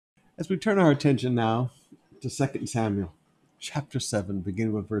As we turn our attention now to 2 Samuel chapter 7,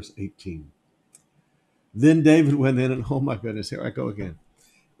 beginning with verse 18. Then David went in and, oh my goodness, here I go again.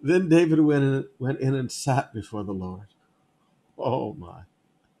 Then David went in and sat before the Lord. Oh my,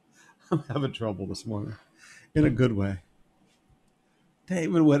 I'm having trouble this morning in a good way.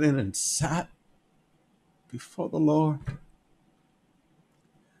 David went in and sat before the Lord.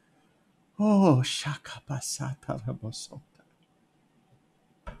 Oh, shakapasataraboso.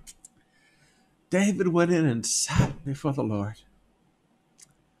 David went in and sat before the Lord.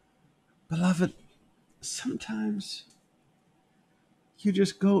 Beloved, sometimes you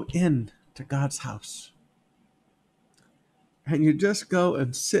just go in to God's house and you just go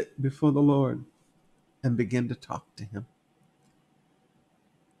and sit before the Lord and begin to talk to him.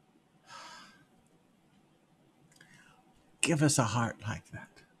 Give us a heart like that.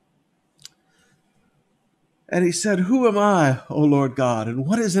 And he said, "Who am I, O Lord God, and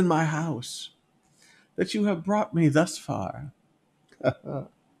what is in my house that you have brought me thus far?" Do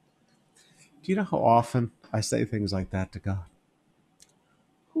you know how often I say things like that to God?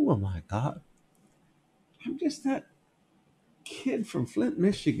 Who am I, God? I'm just that kid from Flint,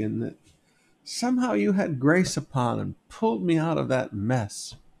 Michigan that somehow you had grace upon and pulled me out of that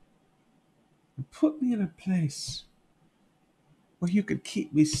mess and put me in a place where you could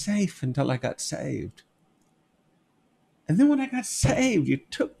keep me safe until I got saved. And then when I got saved, you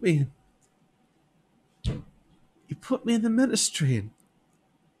took me, you put me in the ministry. And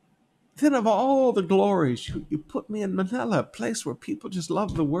then of all the glories, you put me in Manila, a place where people just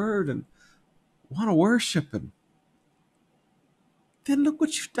love the word and want to worship. And then look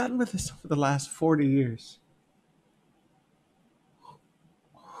what you've done with us over the last 40 years.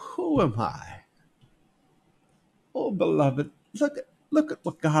 Who am I? Oh, beloved, look at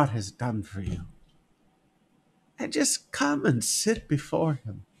what God has done for you. And just come and sit before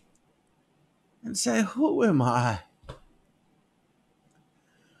him and say, who am I?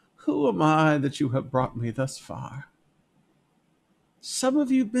 Who am I that you have brought me thus far? Some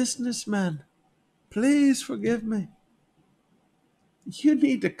of you businessmen, please forgive me. You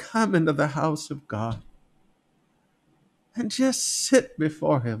need to come into the house of God and just sit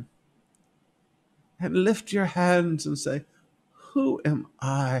before him and lift your hands and say, who am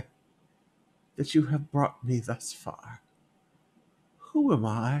I that you have brought me thus far? Who am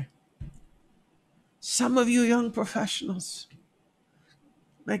I? Some of you young professionals,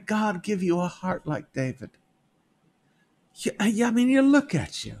 may God give you a heart like David. I mean, you look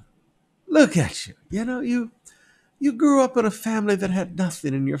at you. Look at you. You know, you grew up in a family that had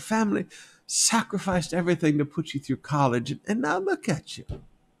nothing, and your family sacrificed everything to put you through college. And now look at you.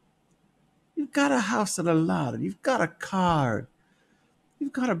 You've got a house and a lot, and you've got a car.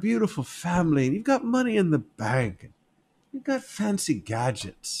 You've got a beautiful family, and you've got money in the bank. And you've got fancy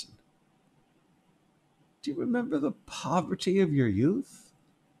gadgets. Do you remember the poverty of your youth?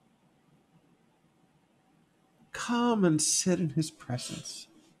 Come and sit in his presence.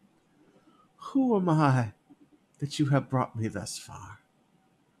 Who am I that you have brought me thus far?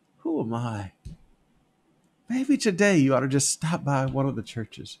 Who am I? Maybe today you ought to just stop by one of the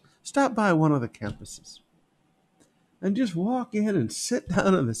churches, stop by one of the campuses, and just walk in and sit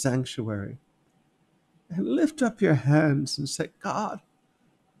down in the sanctuary and lift up your hands and say, God,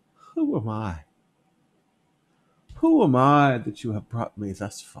 who am I? Who am I that you have brought me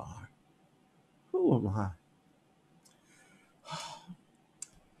thus far? Who am I?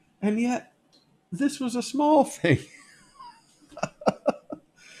 And yet, this was a small thing.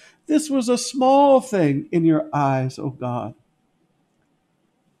 This was a small thing in your eyes, oh God.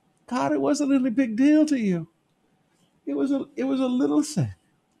 God, it wasn't any big deal to you. It was a little thing.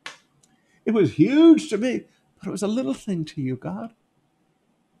 It was huge to me, but it was a little thing to you, God.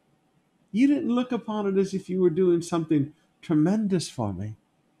 You didn't look upon it as if you were doing something tremendous for me.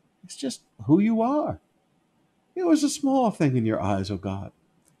 It's just who you are. It was a small thing in your eyes, O God.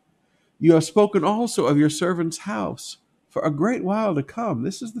 You have spoken also of your servant's house for a great while to come.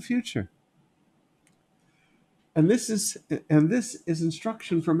 This is the future. And this is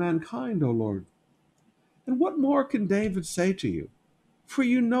instruction for mankind, O Lord. And what more can David say to you? For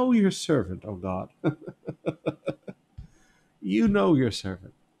you know your servant, O God. You know your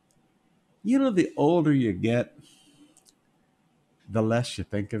servant. You know, the older you get, the less you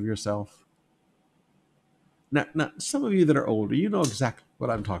think of yourself. Now, some of you that are older, you know exactly what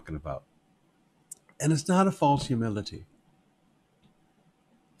I'm talking about. And it's not a false humility.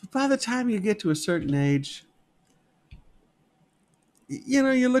 But by the time you get to a certain age, you know,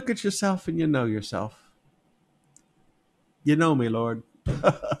 you look at yourself and you know yourself. You know me, Lord.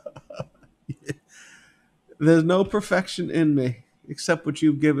 There's no perfection in me. except what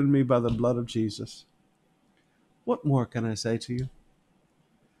you've given me by the blood of Jesus. What more can I say to you?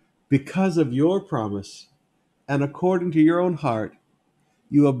 Because of your promise, and according to your own heart,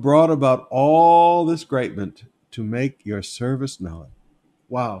 you have brought about all this greatment to make your service known.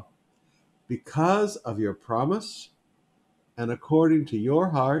 Wow. Because of your promise, and according to your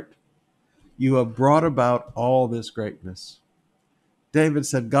heart, you have brought about all this greatness. David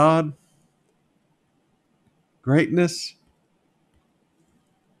said, God, greatness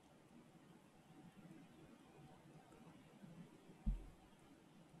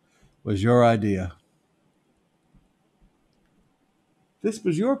was your idea. This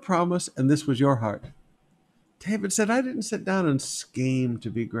was your promise, and this was your heart. David said, I didn't sit down and scheme to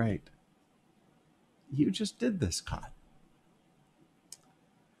be great. You just did this, God,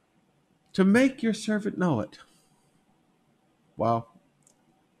 to make your servant know it. Wow.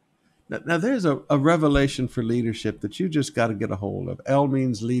 Now there's a revelation for leadership that you just got to get a hold of. L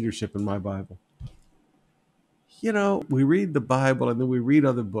means leadership in my Bible. You know, we read the Bible and then we read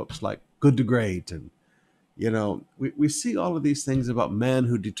other books like Good to Great. And, you know, we see all of these things about men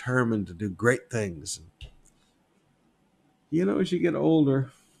who determined to do great things. You know, as you get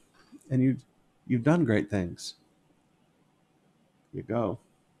older and you've done great things, you go,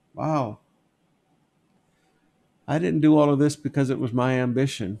 wow, I didn't do all of this because it was my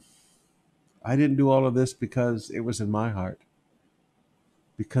ambition. I didn't do all of this because it was in my heart.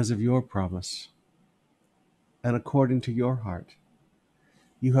 Because of your promise and according to your heart,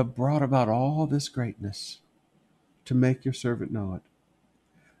 you have brought about all this greatness to make your servant know it.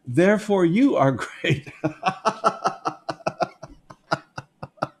 Therefore, you are great.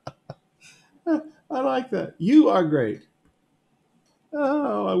 I like that. You are great.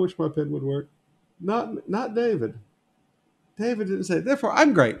 Oh, I wish my pen would work. Not David. David didn't say, therefore,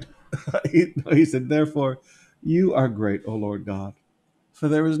 I'm great. he said, therefore, you are great, O Lord God, for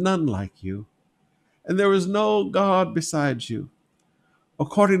there is none like you, and there is no God besides you,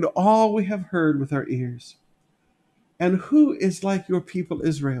 according to all we have heard with our ears. And who is like your people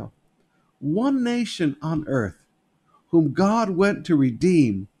Israel, one nation on earth, whom God went to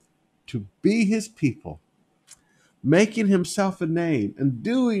redeem, to be his people, making himself a name and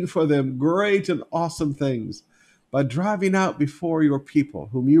doing for them great and awesome things by driving out before your people,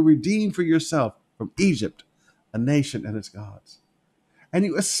 whom you redeemed for yourself from Egypt, a nation and its gods. And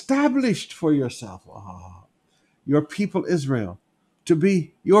you established for yourself your people Israel to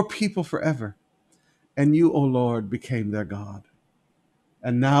be your people forever. And you, O Lord, became their God.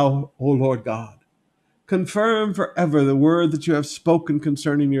 And now, O Lord God, confirm forever the word that you have spoken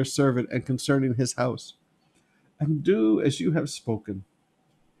concerning your servant and concerning his house, and do as you have spoken.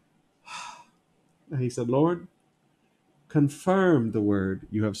 And he said, Lord, confirm the word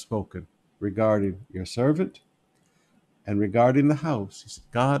you have spoken regarding your servant and regarding the house. He said,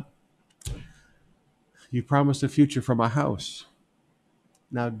 God, you promised a future for my house.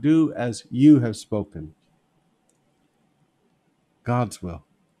 Now do as you have spoken. God's will.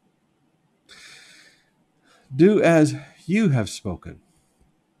 Do as you have spoken.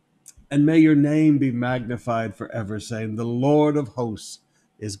 And may your name be magnified forever, saying, the Lord of hosts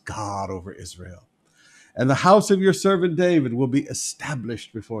is God over Israel. And the house of your servant David will be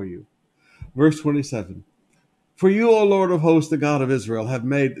established before you. Verse 27. For you, O Lord of hosts, the God of Israel, have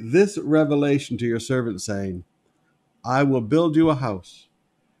made this revelation to your servant, saying, I will build you a house.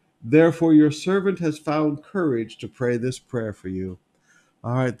 Therefore your servant has found courage to pray this prayer for you.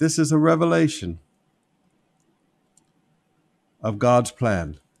 All right, this is a revelation of God's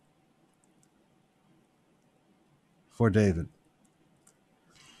plan for David.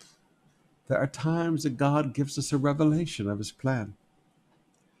 There are times that God gives us a revelation of his plan.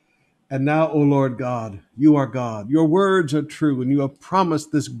 And now, O Lord God, you are God. Your words are true, and you have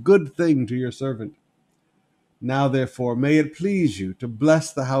promised this good thing to your servant. Now, therefore, may it please you to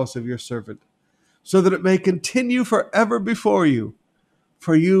bless the house of your servant, so that it may continue forever before you.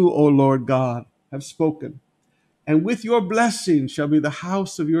 For you, O Lord God, have spoken, and with your blessing shall the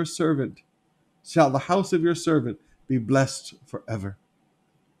house of your servant be blessed forever.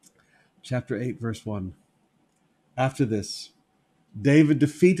 Chapter 8, verse 1. After this, David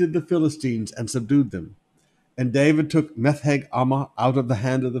defeated the Philistines and subdued them. And David took Metheg-ammah out of the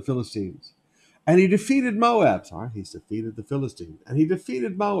hand of the Philistines. And he defeated Moab. He's defeated the Philistines. And he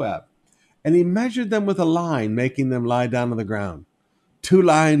defeated Moab. And he measured them with a line, making them lie down on the ground. 2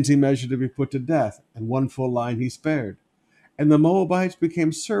 lines he measured to be put to death, and 1 full line he spared. And the Moabites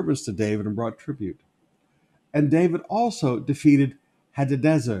became servants to David and brought tribute. And David also defeated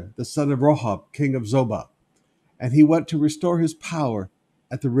Hadadezer, the son of Rohab, king of Zobah. And he went to restore his power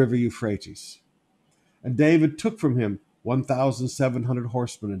at the river Euphrates. And David took from him 1,700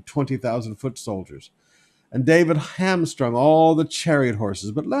 horsemen and 20,000 foot soldiers. And David hamstrung all the chariot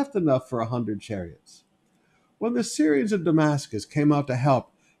horses, but left enough for 100 chariots. When the Syrians of Damascus came out to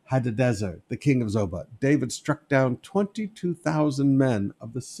help Hadadezer, the king of Zobah, David struck down 22,000 men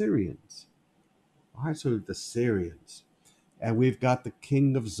of the Syrians. All right, so the Syrians. And we've got the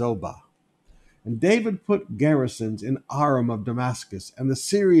king of Zobah. And David put garrisons in Aram of Damascus, and the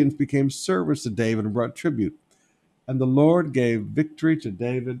Syrians became servants to David and brought tribute. And the Lord gave victory to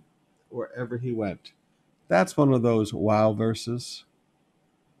David wherever he went. That's one of those wow verses.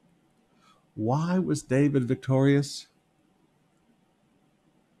 Why was David victorious?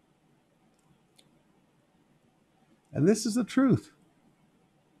 And this is the truth.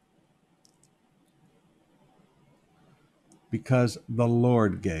 Because the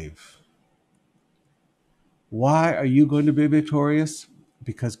Lord gave. Why are you going to be victorious?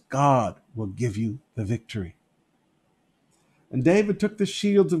 Because God will give you the victory. And David took the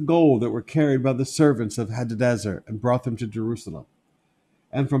shields of gold that were carried by the servants of Hadadezer and brought them to Jerusalem.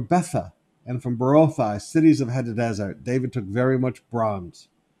 And from Betha and from Berothai, cities of Hadadezer, David took very much bronze.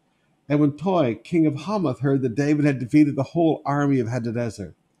 And when Toi, king of Hamath, heard that David had defeated the whole army of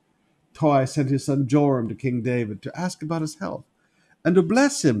Hadadezer, Toi sent his son Joram to King David to ask about his health and to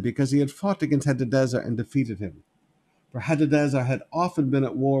bless him because he had fought against Hadadezer and defeated him. For Hadadezer had often been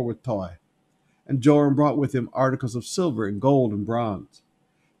at war with Toi. And Joram brought with him articles of silver and gold and bronze.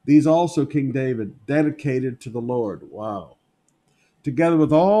 These also King David dedicated to the Lord. Wow. Together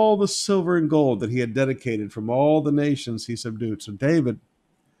with all the silver and gold that he had dedicated from all the nations he subdued. So David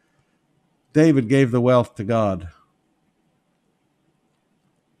gave the wealth to God.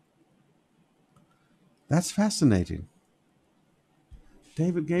 That's fascinating.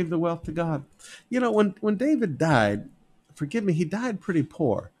 David gave the wealth to God. You know, when David died, forgive me, he died pretty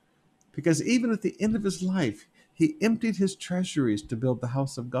poor. Because even at the end of his life, he emptied his treasuries to build the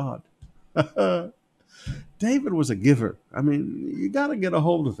house of God. David was a giver. I mean, you got to get a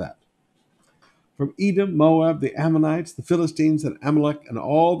hold of that. From Edom, Moab, the Ammonites, the Philistines, and Amalek, and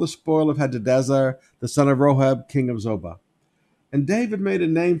all the spoil of Hadadezer, the son of Rohab, king of Zobah. And David made a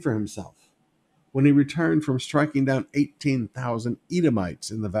name for himself when he returned from striking down 18,000 Edomites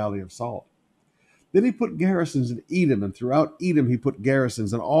in the Valley of Salt. Then he put garrisons in Edom, and throughout Edom he put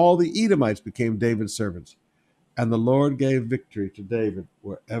garrisons, and all the Edomites became David's servants. And the Lord gave victory to David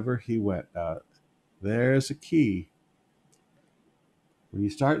wherever he went. There's a key. When you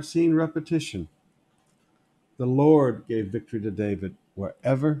start seeing repetition, the Lord gave victory to David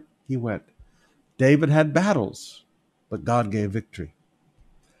wherever he went. David had battles, but God gave victory.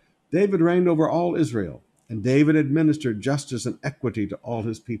 David reigned over all Israel, and David administered justice and equity to all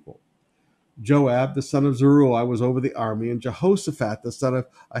his people. Joab, the son of Zeruiah, was over the army, and Jehoshaphat, the son of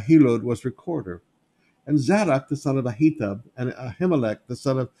Ahilud, was recorder. And Zadok, the son of Ahitub, and Ahimelech, the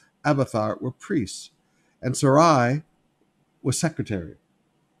son of Abiathar, were priests. And Sarai was secretary.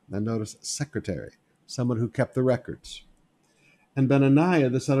 Now notice secretary, someone who kept the records. And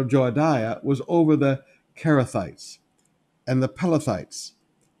Benaniah, the son of Joadiah, was over the Kerethites and the Pelethites,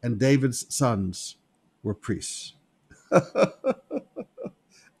 and David's sons were priests.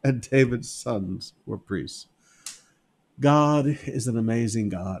 And David's sons were priests. God is an amazing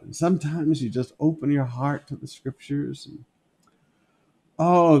God. And sometimes you just open your heart to the scriptures.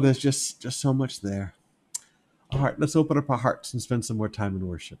 And, there's just so much there. All right, let's open up our hearts and spend some more time in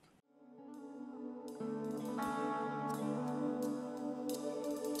worship.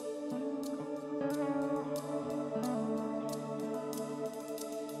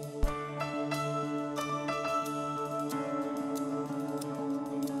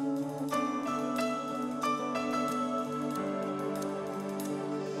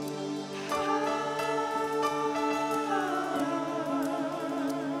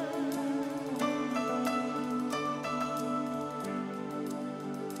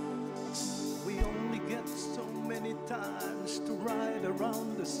 Times to ride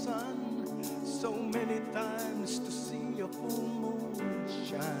around the sun, so many times to see a full moon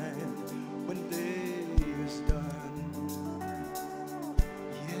shine when day is done.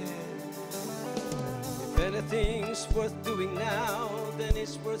 Yeah. If anything's worth doing now, then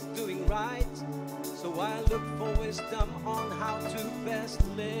it's worth doing right. So I look for wisdom on how to best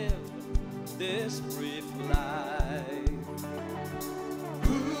live this brief life.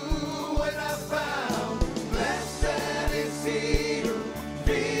 Ooh, when I found blessed is he who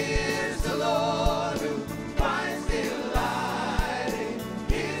fears the Lord, who finds delight in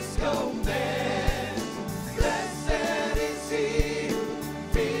his commands. Blessed is he who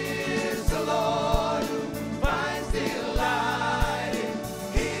fears the Lord, who finds delight in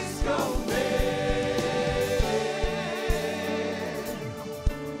his commands.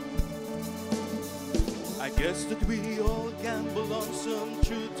 Guess that we all gamble on some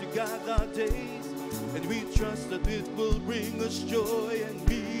truth to guide our days, and we trust that it will bring us joy and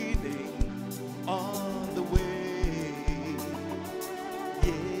meaning on the way.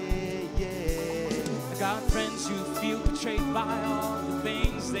 Yeah, yeah. I got friends who feel betrayed by all the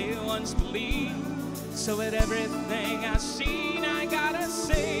things they once believed. So with everything I've seen, I gotta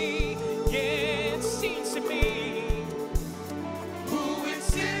say, yeah, it seems to me who it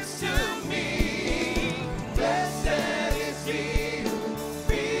seems to me. Blessed is he who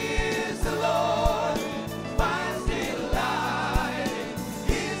fears the Lord, finds delight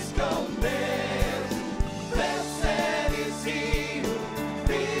in his commands. Blessed is he who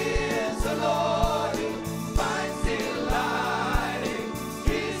fears the Lord, finds delight in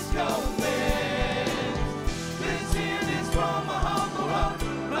his commands. This here is from a humble rock,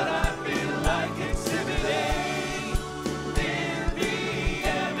 but I feel like exhibiting in the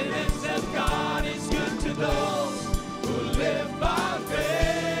evidence that God is good to those who live by faith.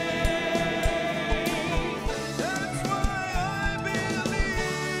 That's why I believe.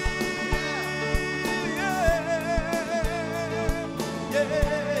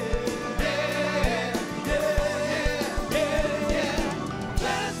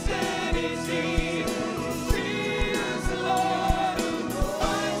 Blessed is he who fears the Lord, who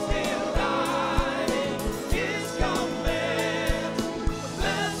finds delight in his commands.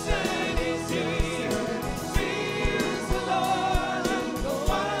 Blessed is he who fears the Lord, who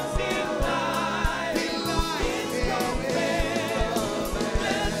finds delight in his commands.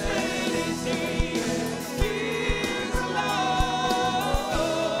 Blessed is he who fears the Lord.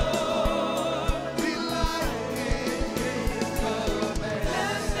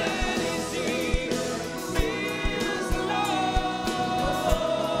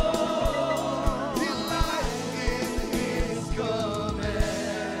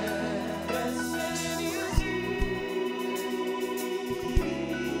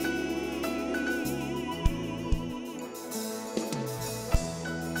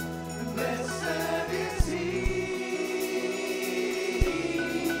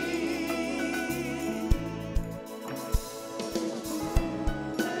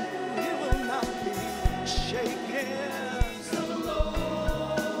 He will not be shaken.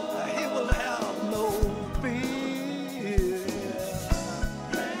 He will have no fear.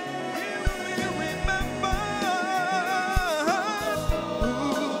 He will remember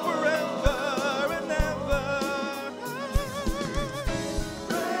forever and ever.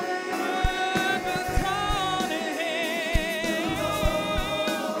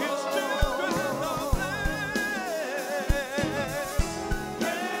 His children are blessed.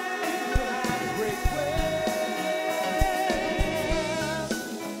 Great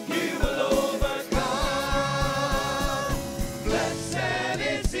He will overcome. Blessed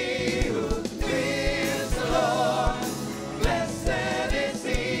is he who fears the Lord. Blessed is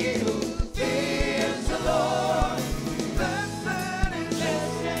he who fears the Lord. Blessed is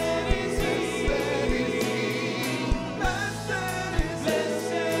he. Blessed is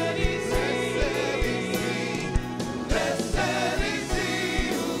he. Blessed is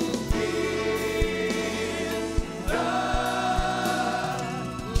he who fears the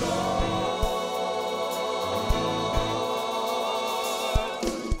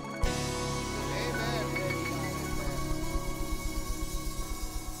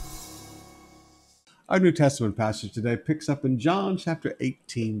Our New Testament passage today picks up in John chapter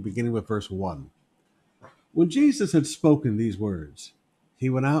 18, beginning with verse 1. When Jesus had spoken these words, he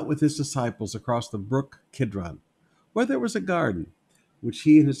went out with his disciples across the brook Kidron, where there was a garden, which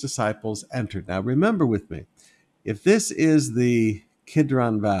he and his disciples entered. Now remember with me, if this is the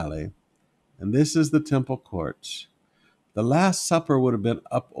Kidron Valley, and this is the temple courts, the Last Supper would have been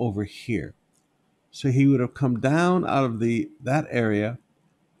up over here. So he would have come down out of that area,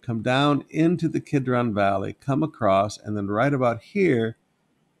 come down into the Kidron Valley, come across, and then right about here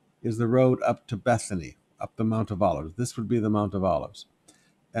is the road up to Bethany, up the Mount of Olives. This would be the Mount of Olives.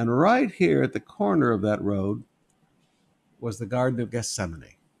 And right here at the corner of that road was the Garden of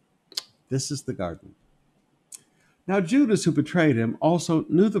Gethsemane. This is the garden. Now Judas, who betrayed him, also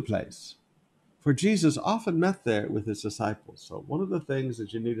knew the place, for Jesus often met there with his disciples. So one of the things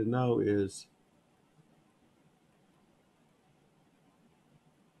that you need to know is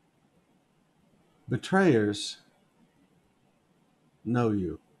betrayers know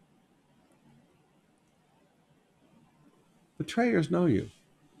you. Betrayers know you.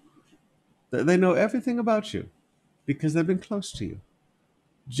 They know everything about you because they've been close to you.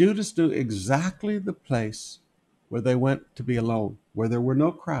 Judas knew exactly the place where they went to be alone, where there were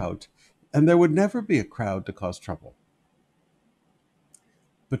no crowds, and there would never be a crowd to cause trouble.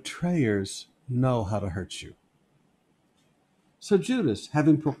 Betrayers know how to hurt you. So Judas,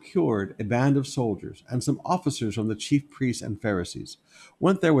 having procured a band of soldiers and some officers from the chief priests and Pharisees,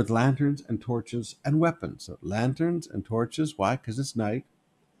 went there with lanterns and torches and weapons. So lanterns and torches, why? Because it's night.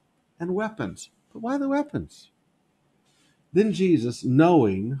 And weapons. But why the weapons? Then Jesus,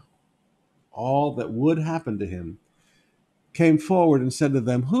 knowing all that would happen to him, came forward and said to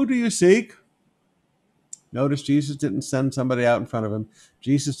them, "Who do you seek?" Notice Jesus didn't send somebody out in front of him.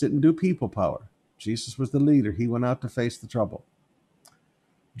 Jesus didn't do people power. Jesus was the leader. He went out to face the trouble.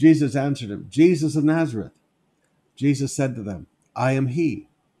 Jesus answered him, "Jesus of Nazareth." Jesus said to them, "I am he."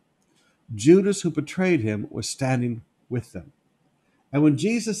 Judas, who betrayed him, was standing with them. And when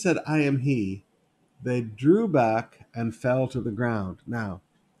Jesus said, "I am he," they drew back and fell to the ground. Now,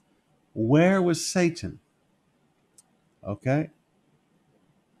 where was Satan? Okay.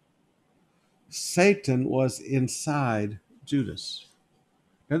 Satan was inside Judas.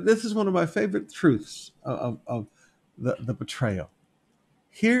 Now, this is one of my favorite truths of the betrayal.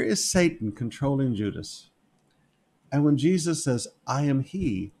 Here is Satan controlling Judas. And when Jesus says, "I am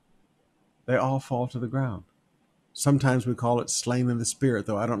he," they all fall to the ground. Sometimes we call it slain in the spirit,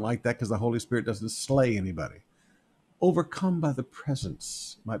 though I don't like that because the Holy Spirit doesn't slay anybody. Overcome by the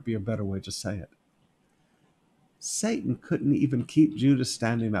presence might be a better way to say it. Satan couldn't even keep Judas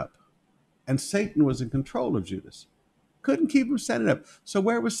standing up. And Satan was in control of Judas. Couldn't keep him standing up. So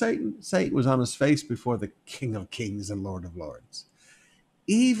where was Satan? Satan was on his face before the King of Kings and Lord of Lords.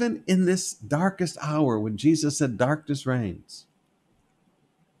 Even in this darkest hour when Jesus said darkness reigns,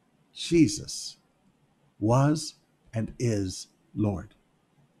 Jesus was and is Lord.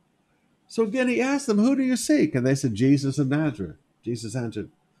 So again, he asked them, "Who do you seek?" And they said, "Jesus of Nazareth." Jesus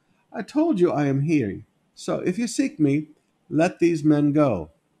answered, "I told you I am here. So if you seek me, let these men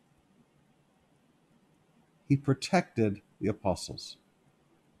go." He protected the apostles.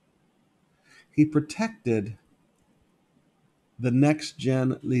 He protected the next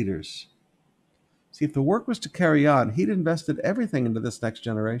gen leaders. See, if the work was to carry on, he'd invested everything into this next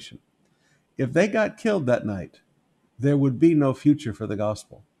generation. If they got killed that night, there would be no future for the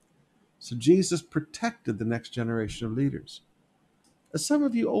gospel. So Jesus protected the next generation of leaders. As some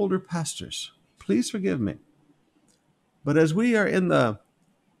of you older pastors, please forgive me, but as we are in the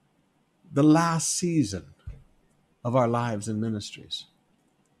last season of our lives and ministries,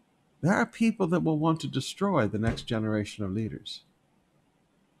 there are people that will want to destroy the next generation of leaders.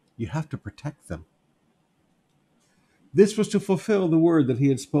 You have to protect them. This was to fulfill the word that he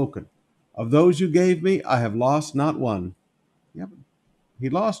had spoken. "Of those you gave me, I have lost not one." Yeah, but he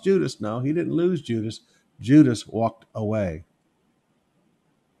lost Judas. No, he didn't lose Judas. Judas walked away.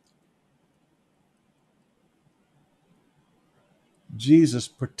 Jesus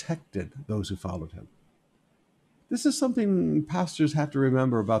protected those who followed him. This is something pastors have to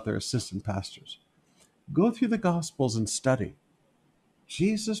remember about their assistant pastors. Go through the Gospels and study.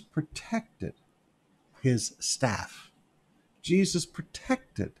 Jesus protected his staff. Jesus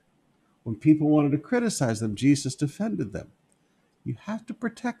protected. When people wanted to criticize them, Jesus defended them. You have to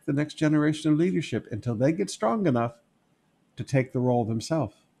protect the next generation of leadership until they get strong enough to take the role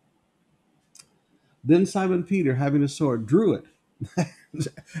themselves. Then Simon Peter, having a sword, drew it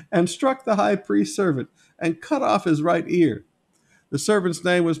and struck the high priest's servant and cut off his right ear. The servant's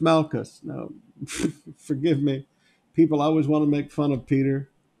name was Malchus. Now, forgive me. People always want to make fun of Peter,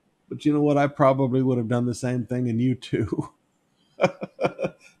 but you know what? I probably would have done the same thing, and you too.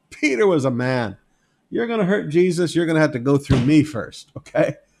 Peter was a man. You're going to hurt Jesus, you're going to have to go through me first,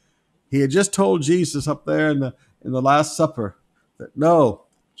 okay? He had just told Jesus up there in the Last Supper that, "No,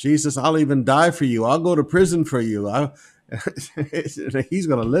 Jesus, I'll even die for you. I'll go to prison for you." He's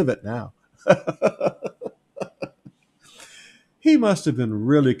going to live it now. He must have been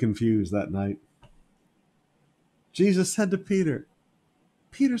really confused that night. Jesus said to Peter,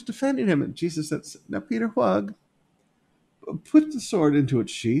 Peter's defending him, and Jesus said, "Now, Peter, what? Put the sword into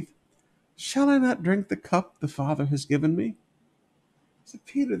its sheath. Shall I not drink the cup the Father has given me?" I said,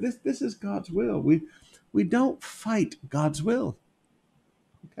 "Peter, this is God's will. We don't fight God's will."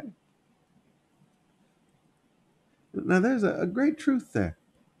 Okay. Now, there's a great truth there.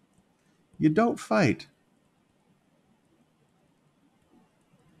 You don't fight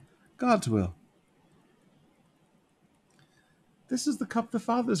God's will. This is the cup the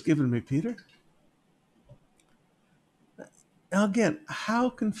Father's given me, Peter. Now again, how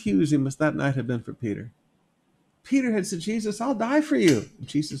confusing must that night have been for Peter? Peter had said, "Jesus, I'll die for you." And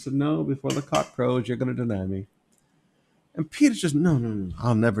Jesus said, "No, before the cock crows, you're going to deny me." And Peter's just, no,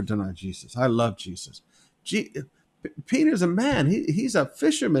 I'll never deny Jesus. I love Jesus. Peter's a man. He's a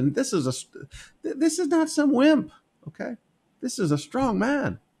fisherman. This is not some wimp, okay? This is a strong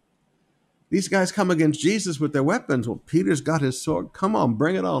man. These guys come against Jesus with their weapons. Well, Peter's got his sword. Come on,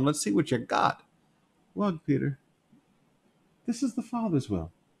 bring it on. Let's see what you got. Well, Peter, this is the Father's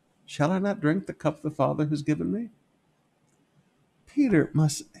will. Shall I not drink the cup the Father has given me? Peter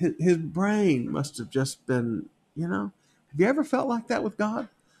his brain must have just been, have you ever felt like that with God?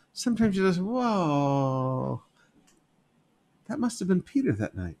 Sometimes you just, whoa. That must have been Peter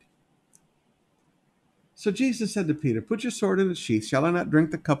that night. So Jesus said to Peter, put your sword in its sheath. Shall I not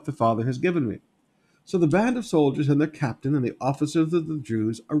drink the cup the Father has given me? So the band of soldiers and their captain and the officers of the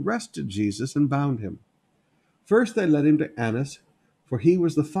Jews arrested Jesus and bound him. First they led him to Annas, for he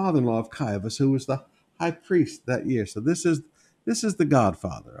was the father-in-law of Caiaphas, who was the high priest that year. So this is the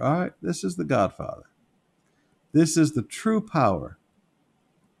Godfather, all right? This is the Godfather. This is the true power.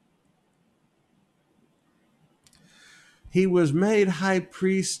 He was made high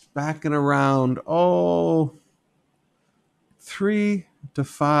priest back in around, 3 to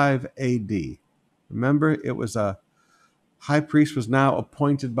 5 AD. Remember, it was a high priest was now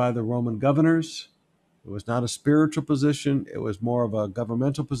appointed by the Roman governors. It was not a spiritual position. It was more of a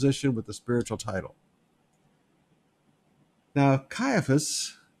governmental position with a spiritual title. Now,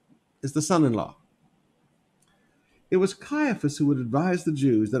 Caiaphas is the son-in-law. It was Caiaphas who would advise the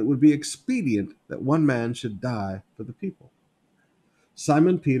Jews that it would be expedient that one man should die for the people.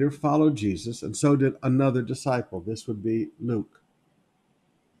 Simon Peter followed Jesus, and so did another disciple. This would be Luke.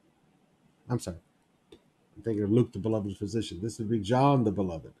 I'm thinking of Luke, the beloved physician. This would be John, the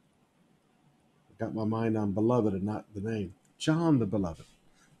beloved. I got my mind on beloved and not the name. John, the beloved,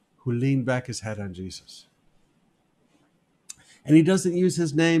 who leaned back his head on Jesus. And he doesn't use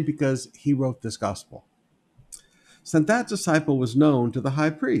his name because he wrote this gospel. So that disciple was known to the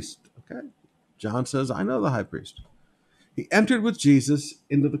high priest. Okay, John says, I know the high priest. He entered with Jesus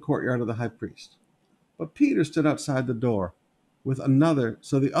into the courtyard of the high priest. But Peter stood outside the door with another.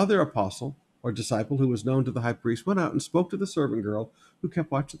 So the other apostle or disciple who was known to the high priest went out and spoke to the servant girl who kept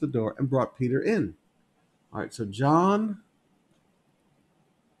watch at the door and brought Peter in. All right, so John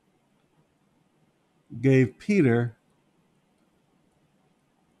gave Peter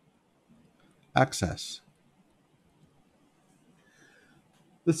access.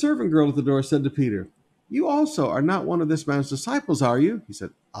 The servant girl at the door said to Peter, you also are not one of this man's disciples, are you? He said,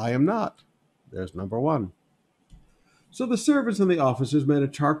 I am not. There's number one. So the servants and the officers made a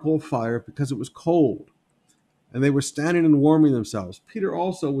charcoal fire because it was cold, and they were standing and warming themselves. Peter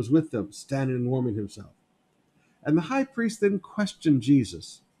also was with them, standing and warming himself. And the high priest then questioned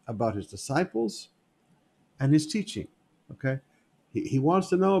Jesus about his disciples and his teaching. Okay? He wants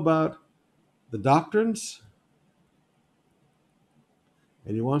to know about the doctrines,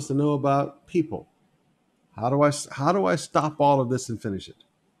 and he wants to know about people. How do I stop all of this and finish it?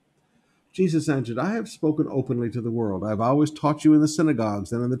 Jesus answered, I have spoken openly to the world. I have always taught you in the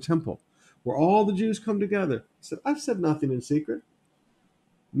synagogues and in the temple, where all the Jews come together. He said, I've said nothing in secret.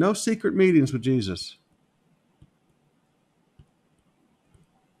 No secret meetings with Jesus.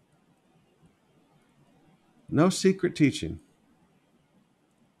 No secret teaching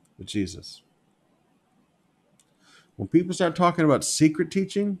with Jesus. When people start talking about secret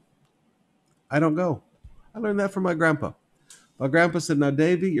teaching, I don't go. I learned that from my grandpa. My grandpa said, now,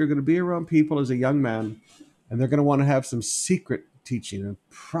 Davy, you're going to be around people as a young man, and they're going to want to have some secret teaching and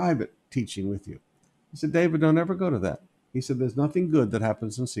private teaching with you. He said, David, don't ever go to that. He said, there's nothing good that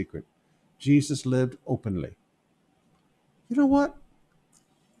happens in secret. Jesus lived openly. You know what?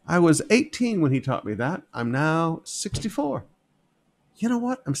 I was 18 when he taught me that. I'm now 64. You know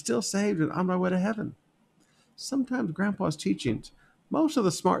what? I'm still saved and on my way to heaven. Sometimes Grandpa's teachings, most of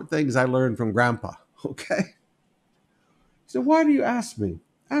the smart things I learned from Grandpa, okay? So why do you ask me?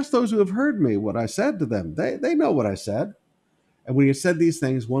 Ask those who have heard me what I said to them. They know what I said. And when he said these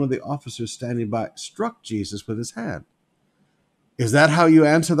things, one of the officers standing by struck Jesus with his hand. Is that how you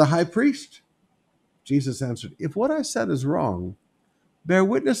answer the high priest? Jesus answered, if what I said is wrong, bear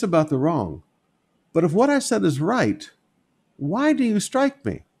witness about the wrong. But if what I said is right, why do you strike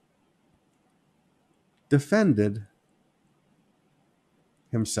me? Defended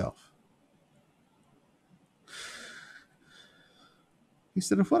himself. He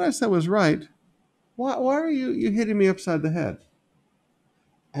said, if what I said was right, why are you hitting me upside the head?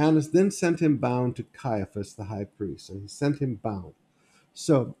 Annas then sent him bound to Caiaphas, the high priest. And he sent him bound.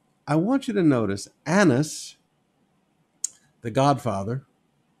 So I want you to notice Annas, the godfather,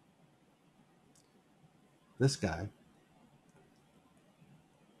 this guy,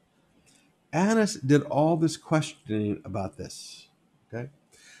 Annas did all this questioning about this. Okay?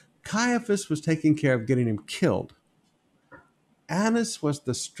 Caiaphas was taking care of getting him killed. Annas was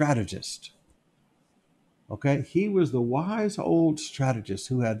the strategist. Okay? He was the wise old strategist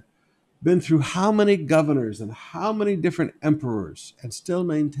who had been through how many governors and how many different emperors, and still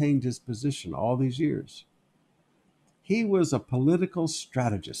maintained his position all these years. He was a political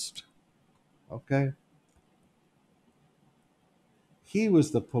strategist, okay? He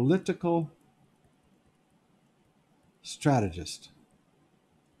was the political strategist.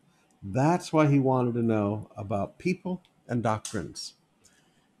 That's why he wanted to know about people and doctrines.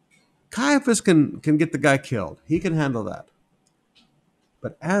 Caiaphas can get the guy killed. He can handle that.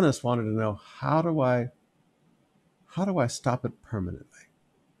 But Annas wanted to know, how do I stop it permanently?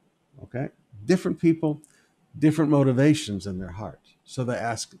 Okay? Different people, different motivations in their heart. So they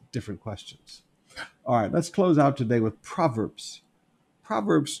ask different questions. All right, let's close out today with Proverbs.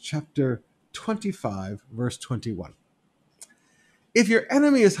 Proverbs chapter 25, verse 21. If your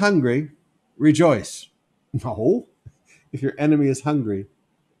enemy is hungry, rejoice. No. If your enemy is hungry,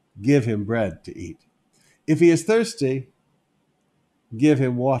 give him bread to eat. If he is thirsty, give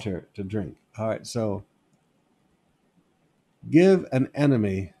him water to drink. All right, so give an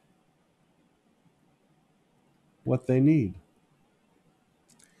enemy what they need.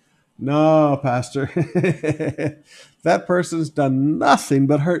 No, Pastor, that person's done nothing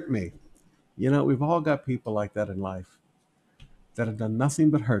but hurt me. You know, we've all got people like that in life that have done nothing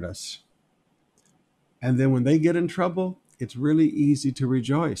but hurt us. And then when they get in trouble, it's really easy to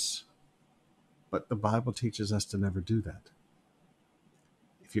rejoice. But the Bible teaches us to never do that.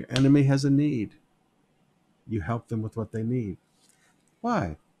 If your enemy has a need, you help them with what they need.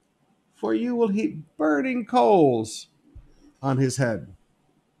 Why? For you will heap burning coals on his head.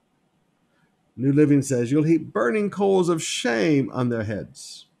 New Living says, you'll heap burning coals of shame on their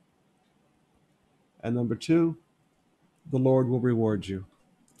heads. And number 2, the Lord will reward you.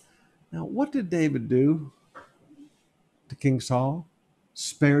 Now, what did David do to King Saul?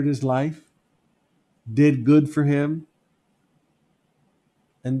 Spared his life, did good for him,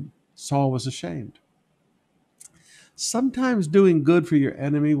 and Saul was ashamed. Sometimes doing good for your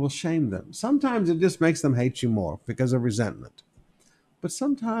enemy will shame them. Sometimes it just makes them hate you more because of resentment. But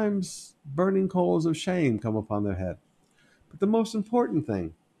sometimes burning coals of shame come upon their head. But the most important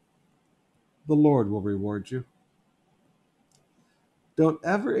thing, the Lord will reward you. Don't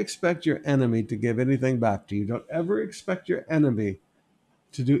ever expect your enemy to give anything back to you. Don't ever expect your enemy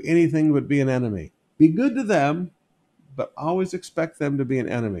to do anything but be an enemy. Be good to them, but always expect them to be an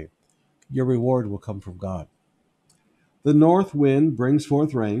enemy. Your reward will come from God. The north wind brings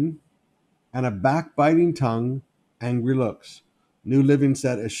forth rain, and a backbiting tongue, angry looks. New Living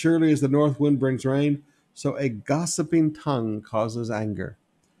said, as surely as the north wind brings rain, so a gossiping tongue causes anger.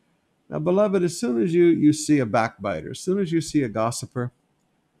 Now, beloved, as soon as you see a backbiter, as soon as you see a gossiper,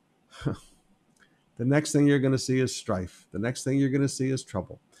 the next thing you're going to see is strife. The next thing you're going to see is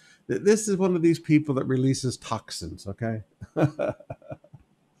trouble. This is one of these people that releases toxins, okay? The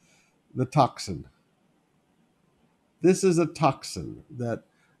toxin. This is a toxin that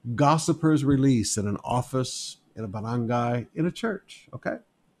gossipers release in an office, in a barangay, in a church, okay?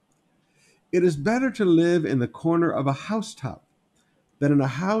 It is better to live in the corner of a housetop than in a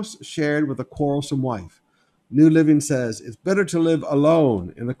house shared with a quarrelsome wife. New Living says, it's better to live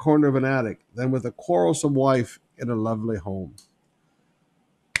alone in the corner of an attic than with a quarrelsome wife in a lovely home.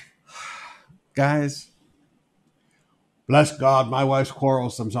 Guys, bless God, my wife's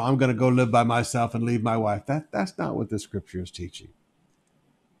quarrelsome, so I'm going to go live by myself and leave my wife. That's not what the scripture is teaching.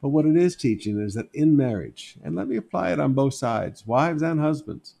 But what it is teaching is that in marriage, and let me apply it on both sides, wives and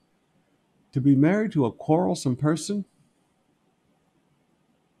husbands, to be married to a quarrelsome person,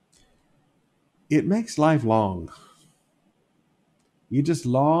 it makes life long. You just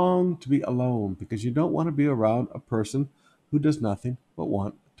long to be alone because you don't want to be around a person who does nothing but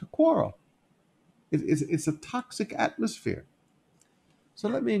want to quarrel. It's a toxic atmosphere. So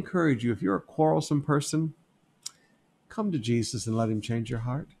let me encourage you, if you're a quarrelsome person, come to Jesus and let him change your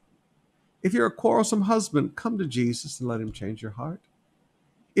heart. If you're a quarrelsome husband, come to Jesus and let him change your heart.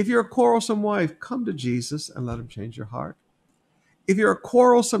 If you're a quarrelsome wife, come to Jesus and let him change your heart. If you're a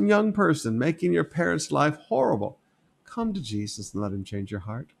quarrelsome young person making your parents' life horrible, come to Jesus and let him change your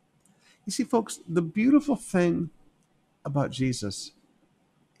heart. You see, folks, the beautiful thing about Jesus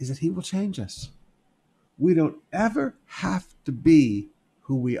is that he will change us. We don't ever have to be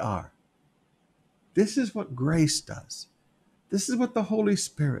who we are. This is what grace does. This is what the Holy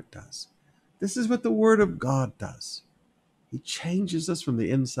Spirit does. This is what the Word of God does. He changes us from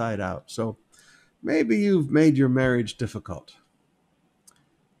the inside out. So maybe you've made your marriage difficult.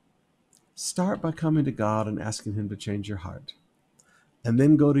 Start by coming to God and asking him to change your heart. And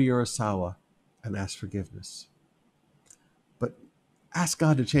then go to your asawa and ask forgiveness. But ask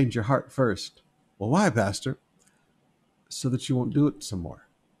God to change your heart first. Well, why, Pastor? So that you won't do it some more.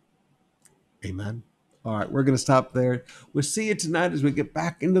 Amen. All right, we're going to stop there. We'll see you tonight as we get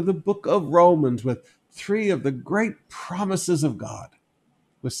back into the book of Romans with 3 of the great promises of God.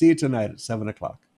 We'll see you tonight at 7 o'clock.